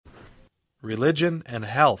Religion and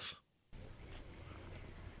Health.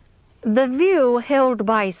 The view held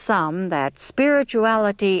by some that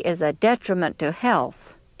spirituality is a detriment to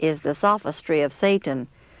health is the sophistry of Satan.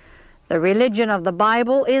 The religion of the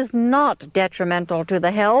Bible is not detrimental to the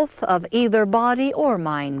health of either body or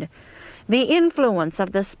mind. The influence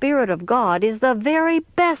of the Spirit of God is the very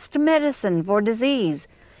best medicine for disease.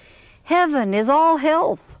 Heaven is all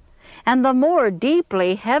health, and the more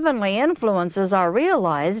deeply heavenly influences are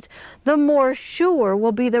realized, the more sure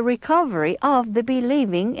will be the recovery of the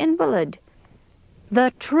believing invalid.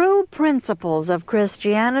 The true principles of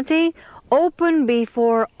Christianity open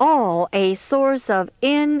before all a source of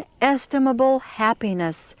inestimable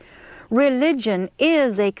happiness. Religion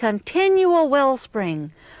is a continual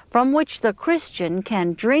wellspring from which the Christian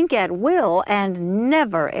can drink at will and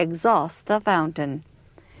never exhaust the fountain.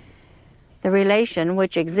 The relation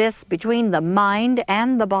which exists between the mind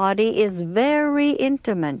and the body is very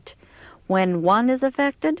intimate. When one is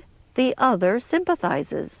affected, the other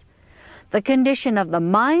sympathizes. The condition of the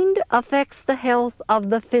mind affects the health of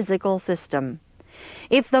the physical system.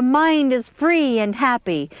 If the mind is free and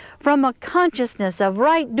happy from a consciousness of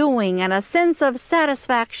right doing and a sense of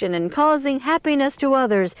satisfaction in causing happiness to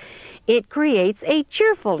others, it creates a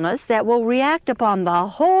cheerfulness that will react upon the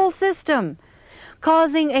whole system,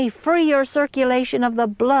 causing a freer circulation of the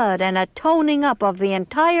blood and a toning up of the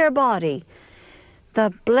entire body.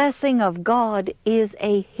 The blessing of God is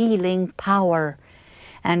a healing power,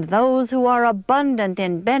 and those who are abundant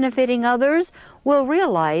in benefiting others will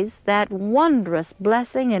realize that wondrous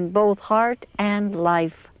blessing in both heart and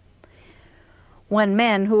life. When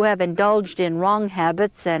men who have indulged in wrong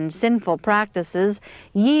habits and sinful practices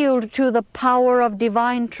yield to the power of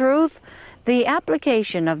divine truth, the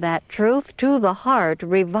application of that truth to the heart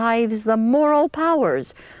revives the moral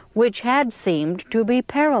powers which had seemed to be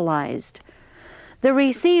paralyzed. The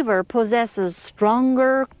receiver possesses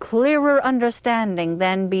stronger, clearer understanding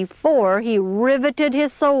than before he riveted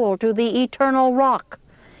his soul to the eternal rock.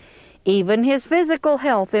 Even his physical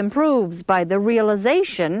health improves by the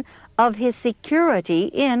realization of his security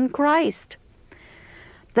in Christ.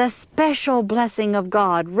 The special blessing of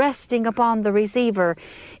God resting upon the receiver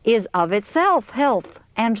is of itself health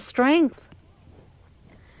and strength.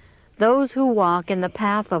 Those who walk in the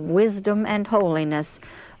path of wisdom and holiness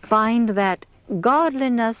find that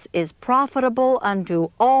godliness is profitable unto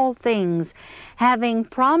all things, having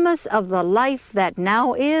promise of the life that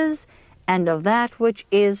now is and of that which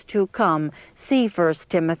is to come. See 1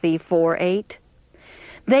 Timothy 4:8.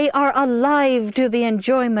 They are alive to the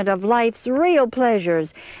enjoyment of life's real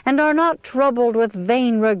pleasures and are not troubled with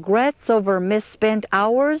vain regrets over misspent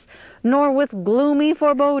hours, nor with gloomy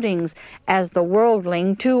forebodings, as the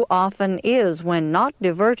worldling too often is when not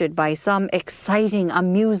diverted by some exciting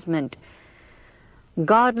amusement.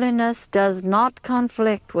 Godliness does not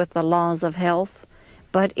conflict with the laws of health,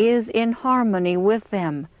 but is in harmony with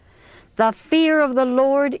them. The fear of the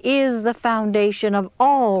Lord is the foundation of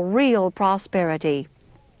all real prosperity.